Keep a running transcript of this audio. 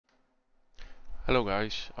Hello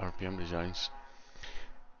guys, RPM Designs.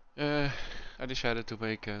 Uh, I decided to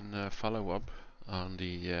make a follow-up on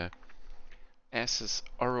the Assus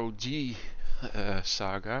ROG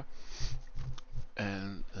saga,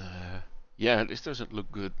 and yeah, this doesn't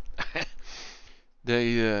look good.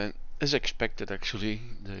 They, as expected actually,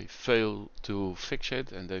 they fail to fix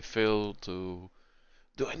it and they fail to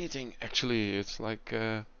do anything. Actually, it's like,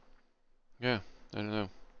 yeah, I don't know.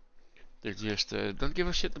 They just don't give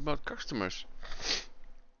a shit about customers.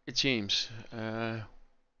 It seems.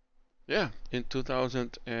 Yeah, in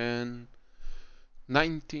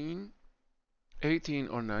 2019, 18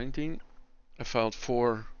 or 19, I filed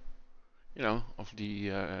four, of the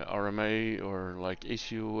RMA or like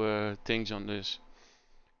issue things on this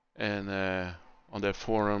and on that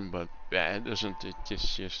forum, but yeah, it doesn't.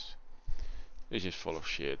 It's just full of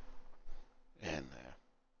shit. And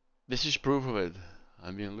this is proof of it.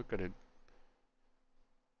 I mean, look at it.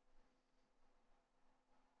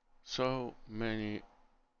 So many.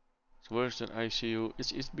 It's worse than ICU.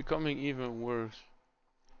 It's becoming even worse.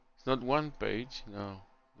 It's not one page. No,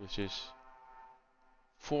 this is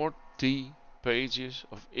 40 pages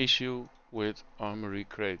of issue with Armory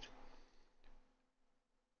Crate.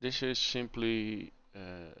 This is simply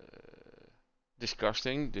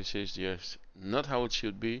disgusting. This is just not how it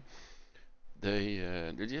should be.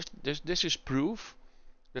 They just this is proof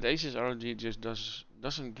that Asus ROG just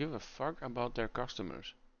doesn't give a fuck about their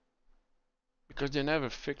customers because they never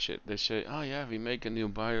fix it. They say, oh yeah, we make a new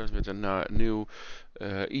BIOS with a new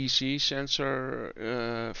EC sensor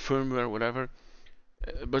firmware, whatever.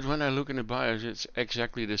 But when I look in the BIOS, it's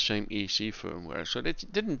exactly the same EC firmware. So they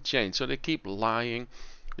didn't change. So they keep lying,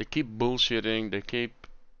 they keep bullshitting, they keep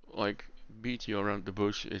like beat you around the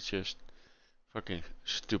bush. It's just fucking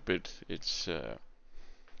stupid. It's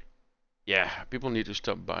yeah, people need to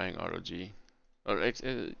stop buying ROG or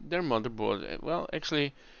their motherboard. Well,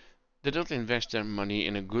 actually, they don't invest their money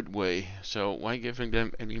in a good way. So why giving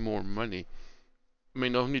them any more money? I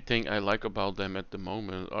mean, the only thing I like about them at the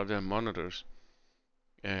moment are their monitors.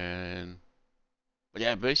 And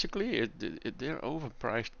yeah, basically, they're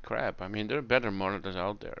overpriced crap. I mean, there are better monitors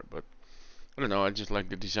out there, but I don't know. I just like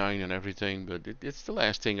the design and everything, but it's the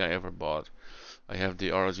last thing I ever bought. I have the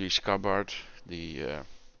ROG Scabbard, the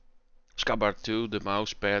Scabbard 2, the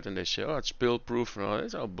mouse pad, and they say, oh, it's spill proof. No,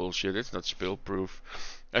 it's all bullshit. It's not spill proof.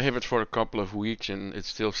 I have it for a couple of weeks and it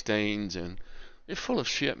still stains, and it's full of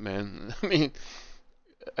shit, man. I mean,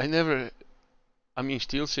 I never. I mean,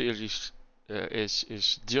 SteelSeries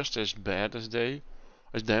is just as bad as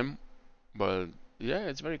them, but yeah,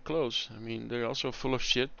 it's very close. I mean, they're also full of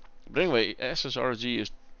shit. But anyway, SSRG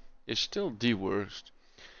is still the worst.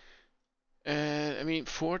 And I mean,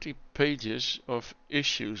 40 pages of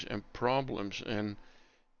issues and problems and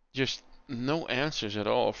just no answers at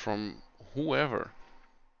all from whoever.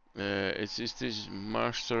 It's just this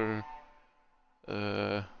master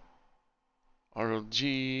uh,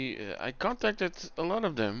 RLG. I contacted a lot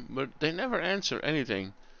of them, but they never answer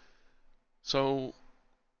anything. So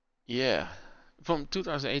yeah, from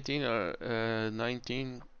 2018 or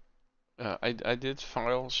 19, I did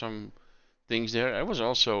file some things there. I was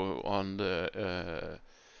also on the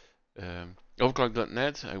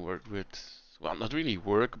overclock.net. I worked with, well, not really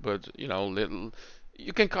work, but little.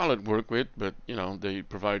 You can call it work with, but they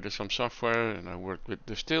provided some software, and I worked with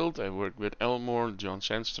Distilled. I worked with Elmore, John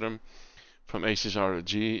Sandstrom from Asus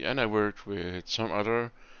ROG, and I worked with some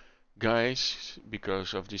other guys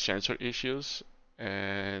because of the sensor issues,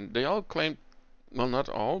 and they all claimed, well, not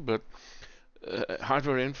all, but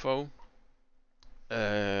hardware info,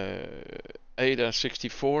 uh,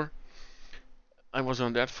 ADA64. I was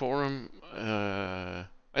on that forum,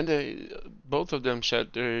 and they both of them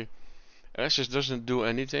said their Asus doesn't do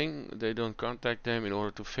anything. They don't contact them in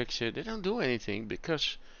order to fix it. They don't do anything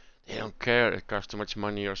because they don't care. It costs too much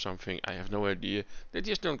money or something. I have no idea. They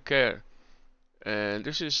just don't care. And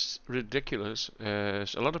this is ridiculous,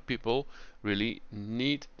 as a lot of people really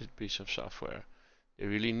need this piece of software. They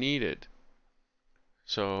really need it.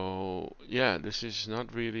 So yeah, this is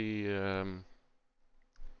not really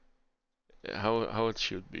how it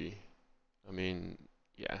should be. I mean,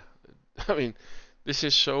 yeah, I mean, this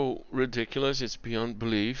is so ridiculous. It's beyond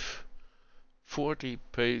belief. 40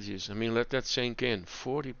 pages. I mean, let that sink in.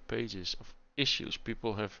 40 pages of issues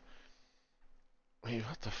people have. I mean,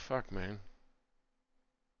 what the fuck, man?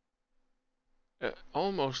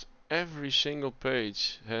 Almost every single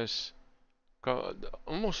page has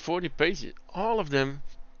almost 40 pages. All of them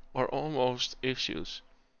are almost issues.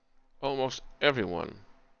 Almost everyone.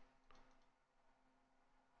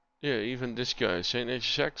 Yeah, even this guy saying the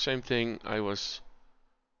exact same thing I was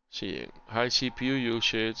seeing high CPU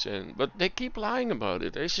usage, and but they keep lying about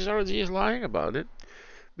it. Assus ROG is lying about it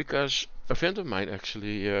because a friend of mine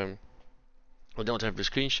actually, I don't have the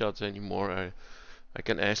screenshots anymore. I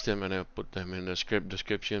can ask them and I'll put them in the script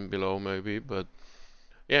description below maybe. But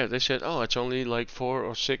yeah, they said, oh, it's only like 4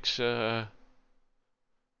 or 6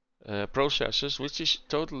 processes, which is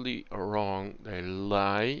totally wrong. They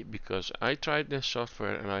lie because I tried this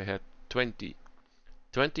software and I had 20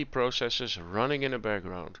 processes running in the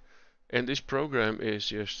background. And this program is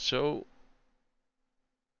just so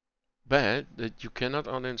bad that you cannot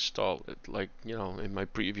uninstall it. Like, in my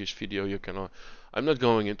previous video, you cannot. I'm not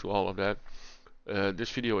going into all of that.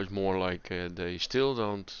 This video is more like they still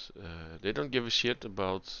they don't give a shit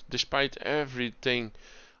about, despite everything.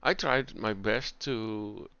 I tried my best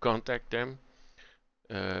to contact them.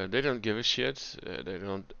 They don't give a shit. They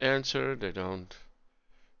don't answer. They don't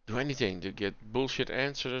do anything. They get bullshit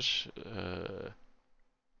answers.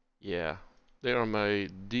 Yeah, they are my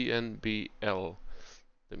DNBL.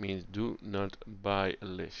 That means do not buy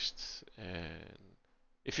list. And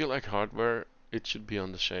if you like hardware, it should be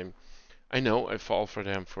on the same. I know I fall for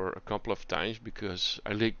them for a couple of times because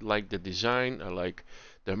I like the design, I like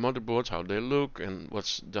their motherboards, how they look, and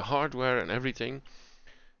what's the hardware and everything.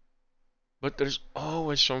 But there's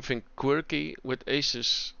always something quirky with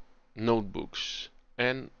Asus notebooks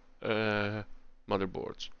and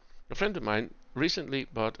motherboards. A friend of mine recently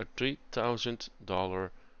bought a $3,000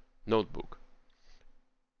 notebook.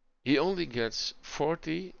 He only gets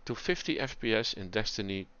 40 to 50 FPS in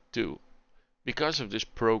Destiny 2 because of this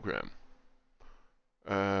program.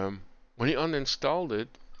 When he uninstalled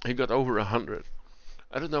it, he got over 100.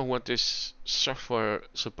 I don't know what this software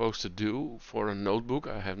is supposed to do for a notebook.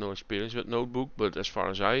 I have no experience with notebook, but as far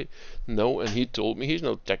as I know, and he told me he's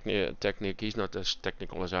no he's not as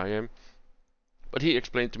technical as I am. But he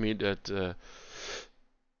explained to me that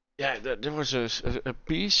yeah, that there was a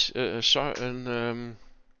piece,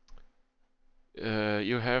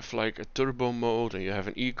 you have like a turbo mode and you have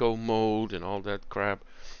an eco mode and all that crap,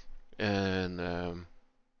 and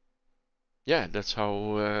yeah, that's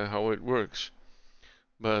how it works.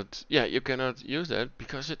 But yeah, you cannot use that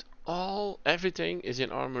because everything is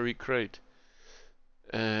in Armory Crate.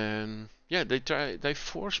 And yeah, they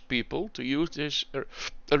force people to use this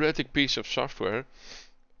erratic piece of software,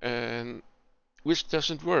 and which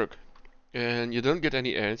doesn't work. And you don't get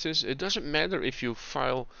any answers. It doesn't matter if you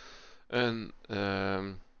file an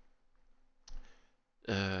uh,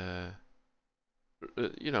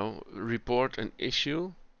 report an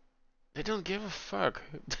issue. They don't give a fuck.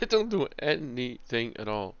 They don't do anything at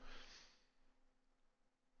all.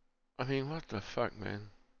 I mean, what the fuck, man?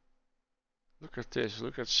 Look at this.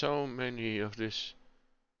 Look at so many of this.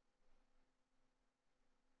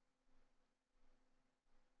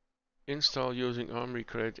 Install using Armory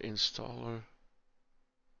Crate installer.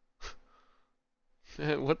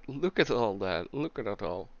 What? Look at all that. Look at that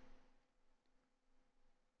all.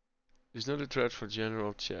 There's not a thread for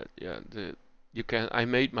general chat. Yeah, you can. I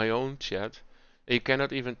made my own chat. And you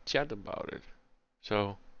cannot even chat about it.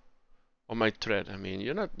 So on my thread, I mean,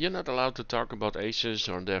 you're not allowed to talk about Asus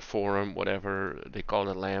or their forum, whatever they call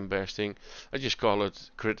it, lambasting. I just call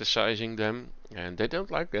it criticizing them, and they don't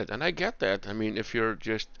like that, and I get that. I mean, if you're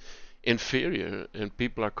just inferior and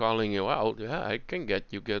people are calling you out, yeah, I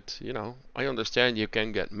understand you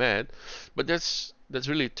can get mad, but that's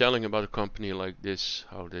really telling about a company like this,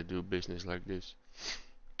 how they do business like this.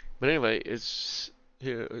 But anyway, it's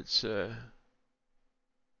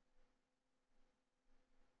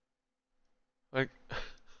like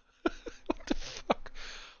what the fuck?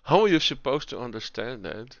 How are you supposed to understand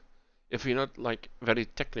that if you're not like very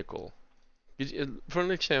technical? For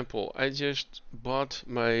an example, I just bought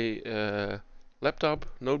my laptop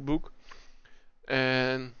notebook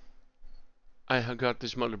and I got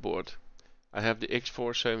this motherboard. I have the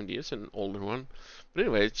X470, it's an older one. But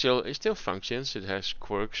anyway, it still functions. It has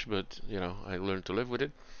quirks, but I learned to live with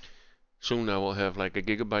it. Soon I will have like a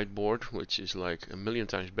gigabyte board, which is like a million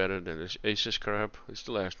times better than this Asus crap. It's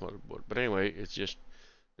the last motherboard. But anyway, it's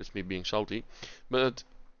me being salty. But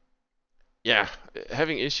yeah,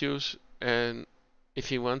 having issues, and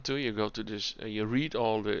if you want to, you go to this, you read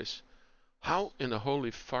all this. How in the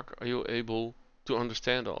holy fuck are you able to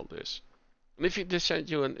understand all this? And if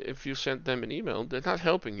you send them an email, they're not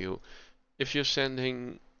helping you. If you're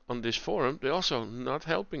sending on this forum, they're also not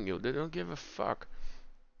helping you. They don't give a fuck.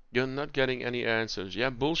 You're not getting any answers. Yeah,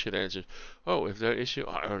 bullshit answers. Oh, if there issue,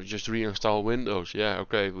 or just reinstall Windows. Yeah,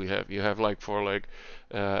 okay. You have like for like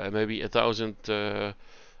maybe 1,000 a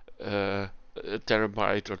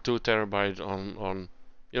terabyte or 2 terabyte on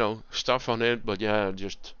stuff on it, but yeah,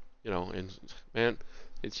 just in man,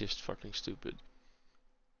 It's just fucking stupid.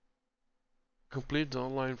 Complete the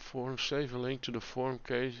online form, save a link to the form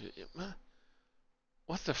case.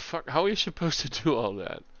 What the fuck? How are you supposed to do all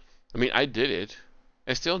that? I mean, I did it.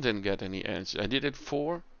 I still didn't get any answers. I did it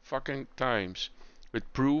 4 fucking times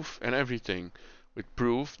with proof and everything. With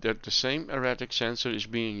proof that the same erratic sensor is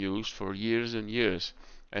being used for years and years.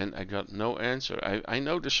 And I got no answer. I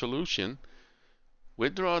know the solution.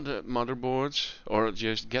 Withdraw the motherboards or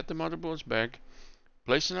just get the motherboards back,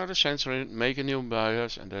 place another sensor in, make a new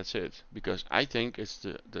BIOS, and that's it. Because I think it's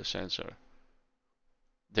the sensor.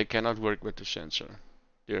 They cannot work with the sensor.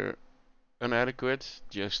 They're inadequate,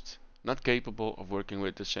 just not capable of working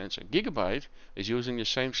with the sensor. Gigabyte is using the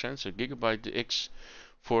same sensor. Gigabyte, the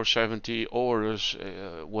X470 or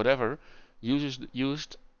whatever, uses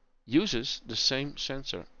the same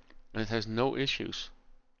sensor, and it has no issues.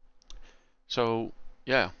 So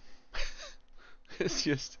yeah, it's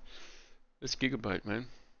just it's Gigabyte, man.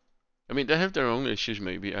 I mean, they have their own issues,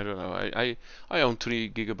 maybe. I don't know. I own 3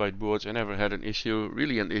 GB boards. I never had an issue,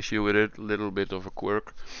 really an issue with it. A little bit of a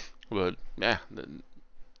quirk, but yeah,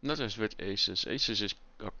 not as with Asus. Asus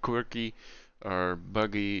are quirky, are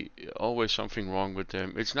buggy, always something wrong with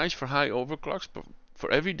them. It's nice for high overclocks, but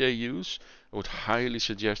for everyday use, I would highly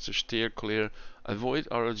suggest to steer clear. Avoid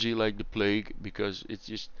ROG like the plague because it's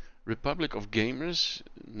just Republic of Gamers.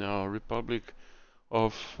 No, Republic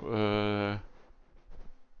of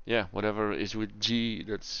yeah, whatever is with G.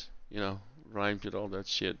 That's rhymes with all that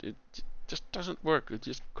shit. It just doesn't work. It's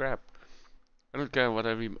just crap. I don't care what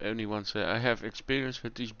anyone says. I have experience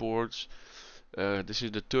with these boards. This is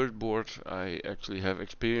the third board I actually have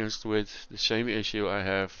experienced with the same issue I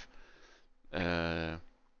have. Yeah,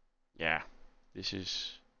 this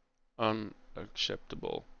is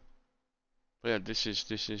unacceptable. Yeah, this is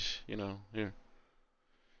here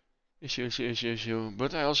issue.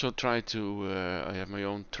 But I also try to. I have my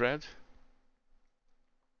own thread.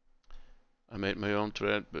 I made my own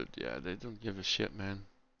thread, but yeah, they don't give a shit, man.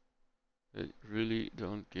 They really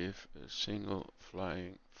don't give a single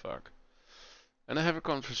flying fuck. And I have a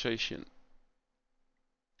conversation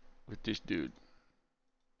with this dude.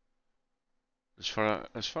 As far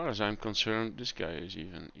as I'm concerned, this guy is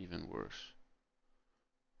even worse.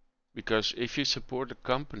 Because if you support a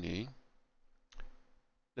company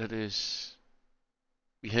that is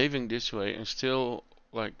behaving this way and still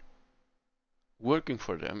like working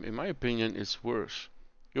for them, in my opinion, it's worse.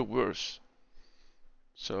 You're worse.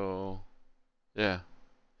 So yeah,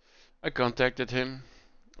 I contacted him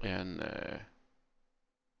and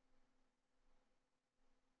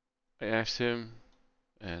I asked him,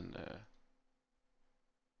 and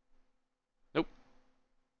nope,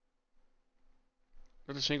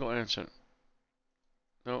 not a single answer.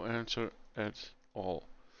 No answer at all.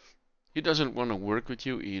 He doesn't want to work with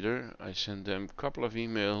you either. I sent them a couple of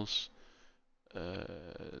emails.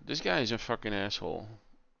 This guy is a fucking asshole.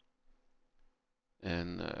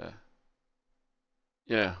 And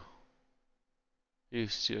yeah,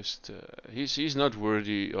 he's just he's not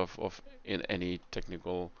worthy of in any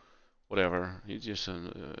technical whatever. He's just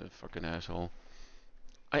a fucking asshole.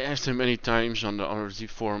 I asked him many times on the RZ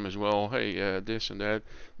forum as well. Hey, this and that.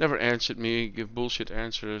 Never answered me. Give bullshit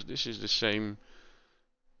answers. This is the same,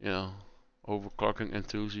 you know, overclocking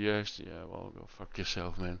enthusiast. Yeah, well, go fuck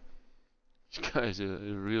yourself, man. This guy's a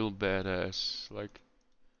real badass. Like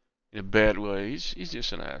in a bad way. He's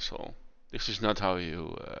just an asshole. This is not how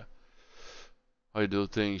you do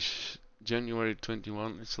things. January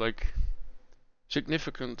 21. It's like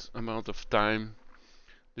significant amount of time.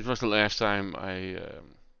 This was the last time I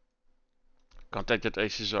contacted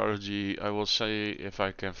Assus ROG. I will say if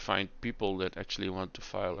I can find people that actually want to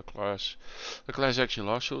file a class action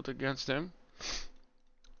lawsuit against them.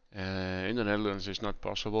 In the Netherlands, it's not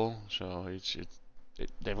possible, so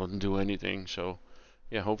they wouldn't do anything. So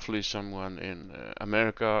yeah, hopefully someone in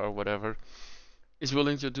America or whatever is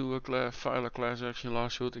willing to file a class action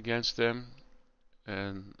lawsuit against them,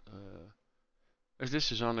 and as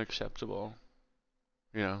this is unacceptable,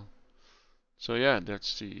 you know. So yeah,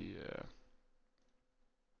 that's the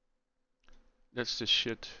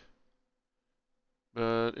shit.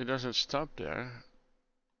 But it doesn't stop there.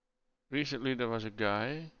 Recently there was a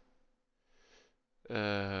guy.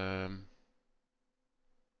 Um,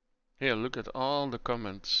 Here, look at all the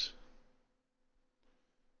comments.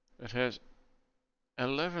 It has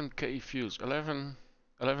 11k views,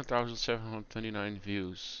 11,729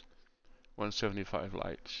 views, 175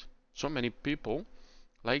 likes. So many people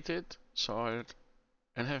liked it, saw it,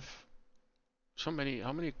 and have so many.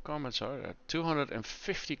 How many comments are there?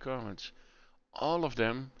 250 comments. All of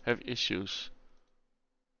them have issues.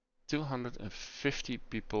 250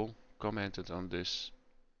 people commented on this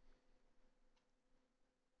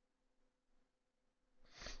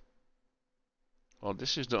Well,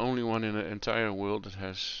 this is the only one in the entire world that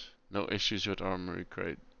has no issues with Armory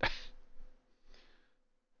Crate.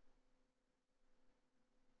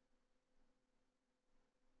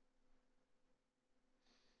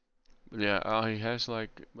 Yeah, he has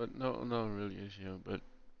like, but no really issue. But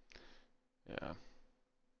yeah,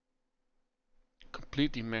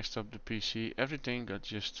 completely messed up the PC. Everything got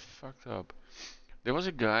just fucked up. There was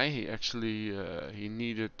a guy. He actually he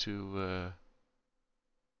needed to.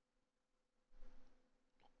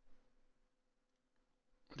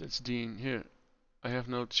 That's Dean here. I have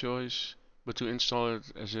no choice but to install it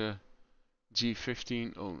as a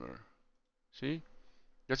G15 owner. See?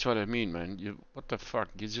 That's what I mean, man. You, what the fuck?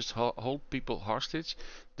 You just hold people hostage.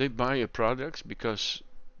 They buy your products because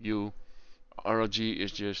you ROG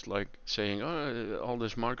is just like saying, oh, all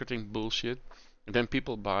this marketing bullshit, and then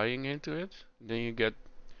people buying into it. Then you get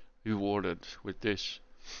rewarded with this.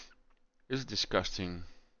 It's disgusting.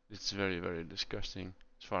 It's very, very disgusting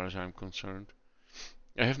as far as I'm concerned.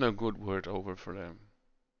 I have no good word over for them.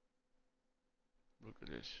 Look at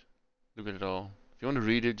this. Look at it all. If you want to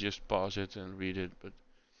read it, just pause it and read it. But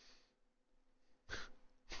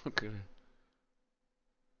look at it.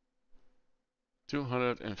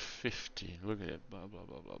 250. Look at it. Blah blah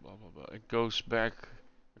blah blah blah blah blah. It goes back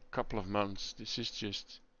a couple of months. This is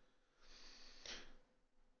just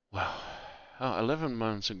wow. Oh, 11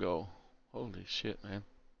 months ago. Holy shit, man.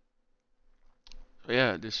 So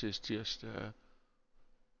yeah, this is just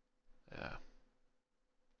yeah,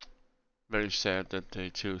 very sad that they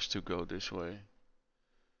choose to go this way.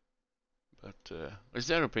 But it's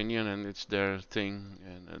their opinion and it's their thing,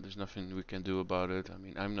 and there's nothing we can do about it. I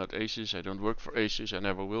mean, I'm not Asus. I don't work for Asus. I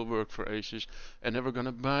never will work for Asus. I'm never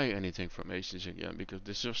gonna buy anything from Asus again because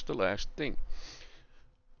this was the last thing.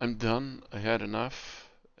 I'm done. I had enough,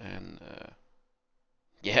 and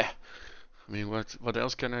yeah. I mean, what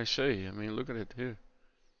else can I say? I mean, look at it here.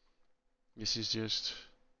 This is just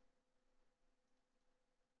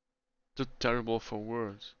too terrible for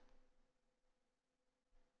words.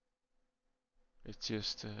 It's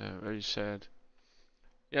just very sad.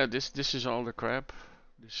 Yeah, this is all the crap.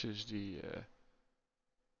 This is the.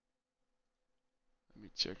 Let me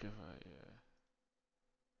check if I.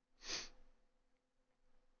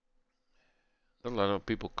 A lot of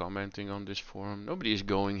people commenting on this forum. Nobody is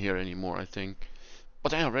going here anymore, I think.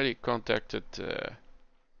 But I already contacted.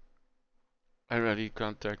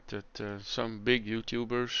 Some big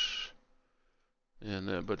YouTubers,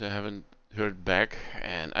 and but I haven't heard back,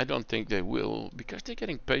 and I don't think they will because they're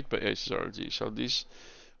getting paid by Assus ROG. So these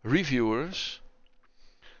reviewers,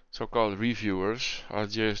 so-called reviewers, are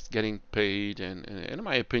just getting paid, and in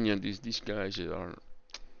my opinion, these guys are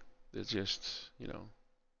they're just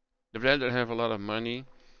they'd rather have a lot of money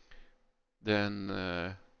than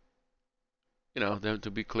them to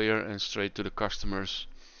be clear and straight to the customers.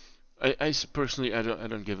 I personally I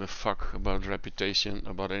don't give a fuck about reputation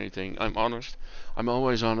about anything. I'm honest. I'm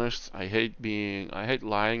always honest. I hate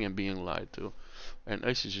lying and being lied to. And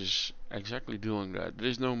Asus is exactly doing that.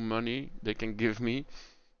 There's no money they can give me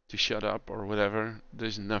to shut up or whatever.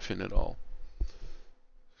 There's nothing at all.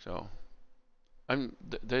 So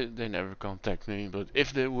they never contact me, but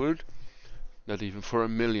if they would, not even for a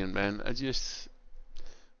million, man. I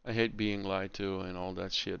hate being lied to and all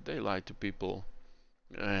that shit. They lie to people,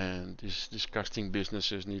 and these disgusting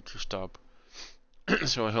businesses need to stop.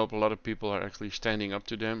 So I hope a lot of people are actually standing up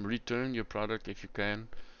to them. Return your product if you can.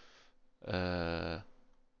 Uh,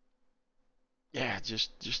 yeah,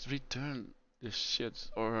 just return this shit.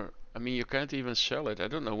 Or I mean, you can't even sell it. I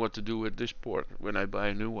don't know what to do with this port when I buy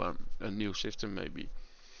a new one, a new system maybe.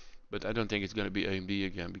 But I don't think it's gonna be AMD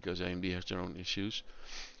again because AMD has their own issues.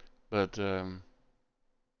 But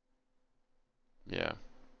yeah,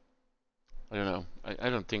 I don't know. I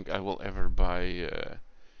don't think I will ever buy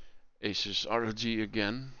Asus ROG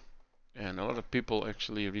again. And a lot of people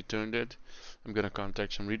actually returned it. I'm gonna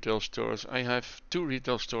contact some retail stores. I have 2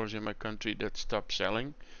 retail stores in my country that stopped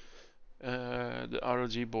selling the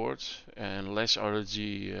ROG boards, and less ROG,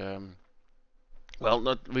 well,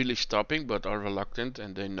 not really stopping, but are reluctant,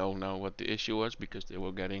 and they know now what the issue was because they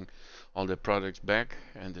were getting all their products back,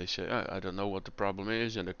 and they say, I don't know what the problem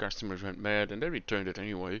is, and the customers went mad, and they returned it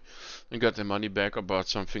anyway, and got their money back or bought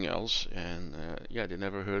something else, and yeah, they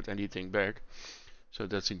never heard anything back, so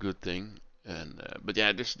that's a good thing. And but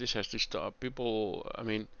yeah, this has to stop. People, I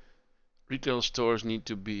mean, retail stores need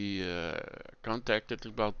to be contacted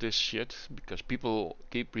about this shit because people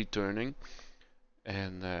keep returning,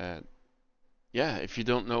 and yeah, if you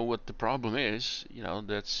don't know what the problem is,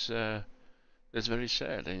 that's very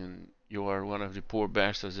sad, and you are one of the poor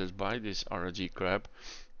bastards that buy this ROG crap,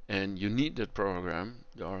 and you need that program,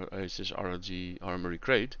 the Asus ROG Armory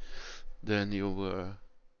Crate, then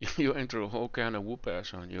you enter a whole kind of whoop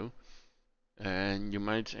ass on you, and you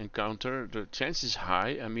might encounter, the chance is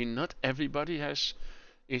high. I mean, not everybody has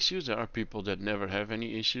issues. There are people that never have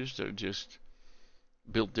any issues. They're just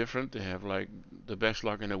built different. They have like the best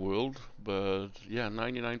luck in the world. But yeah,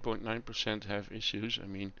 99.9% have issues. I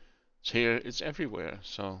mean, it's here, it's everywhere.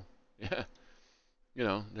 So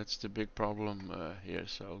yeah, that's the big problem here.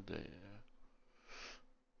 So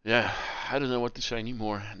yeah, I don't know what to say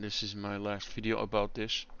anymore. This is my last video about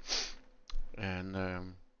this, and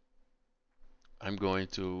I'm going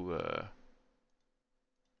to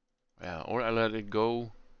yeah, or I let it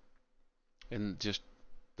go and just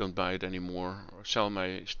don't buy it anymore, or sell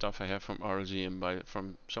my stuff I have from RZ and buy it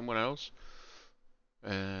from someone else.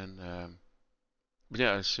 And but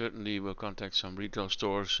yeah, I certainly will contact some retail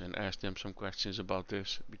stores and ask them some questions about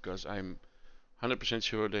this, because I'm 100%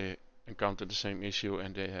 sure they encountered the same issue,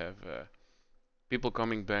 and they have people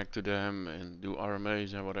coming back to them and do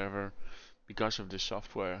RMAs and whatever because of this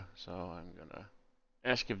software. So I'm gonna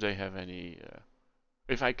ask if they have any,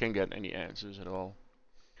 if I can get any answers at all.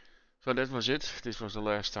 So that was it. This was the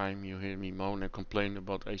last time you hear me moan and complain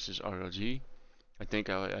about Asus ROG. I think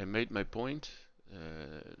I made my point.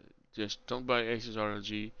 Just don't buy Asus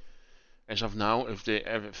ROG. As of now, if they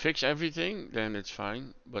ever fix everything, then it's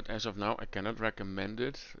fine. But as of now, I cannot recommend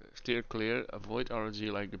it. Steer clear. Avoid ROG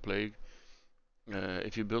like the plague.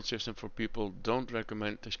 If you build system for people, don't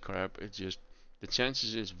recommend this crap. It's just, the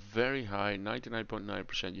chances is very high,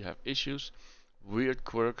 99.9% you have issues, weird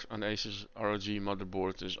quirks on Asus ROG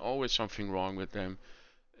motherboards. There's always something wrong with them.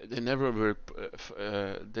 They never work.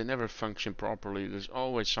 They never function properly. There's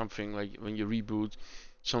always something, like when you reboot,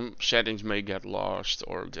 some settings may get lost,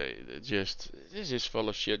 or they just, this is full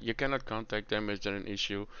of shit. You cannot contact them. Is there an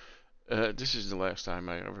issue? This is the last time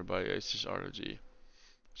I ever buy Asus ROG.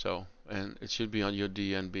 So, and it should be on your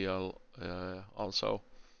DNBL also.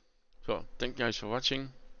 So, thank you guys for watching,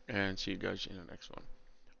 and see you guys in the next one.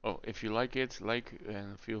 Oh, if you like it, like,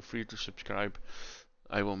 and feel free to subscribe.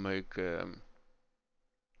 I will make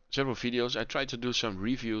several videos. I try to do some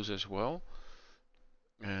reviews as well,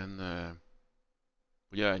 and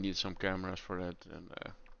yeah, I need some cameras for that, and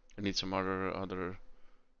I need some other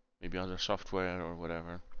maybe other software or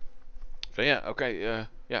whatever. So yeah, okay,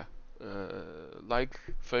 yeah, like,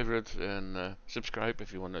 favorite, and subscribe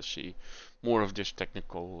if you want to see more of this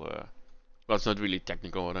technical. Well, it's not really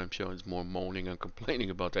technical what I'm showing. It's more moaning and complaining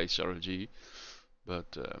about HRG.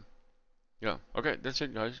 But yeah, okay, that's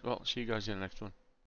it, guys. Well, see you guys in the next one.